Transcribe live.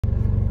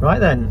Right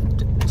then,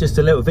 just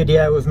a little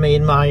video of me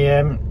in my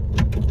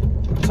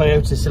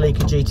Toyota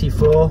Celica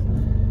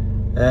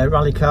GT4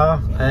 rally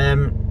car.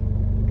 I'm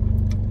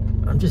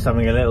just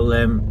having a little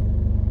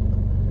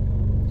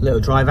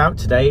drive out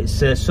today. It's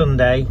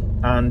Sunday,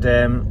 and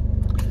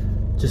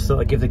just thought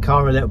I'd give the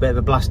car a little bit of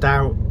a blast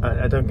out.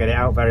 I don't get it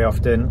out very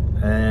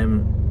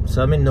often,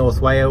 so I'm in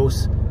North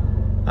Wales,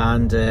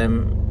 and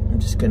I'm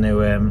just gonna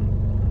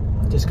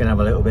have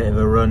a little bit of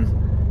a run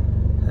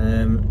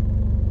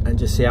and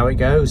just see how it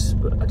goes.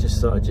 But I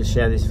just thought I'd just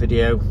share this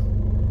video.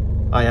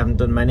 I haven't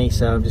done many,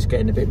 so I'm just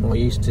getting a bit more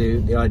used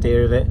to the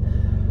idea of it,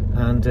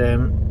 and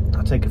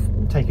I'll take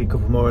a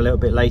couple more a little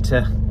bit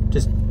later.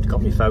 Just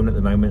got my phone at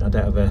the moment. I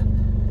don't have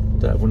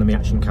one of my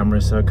action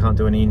cameras, so I can't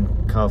do any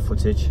in-car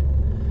footage,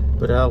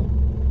 but I'll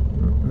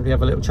maybe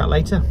have a little chat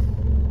later.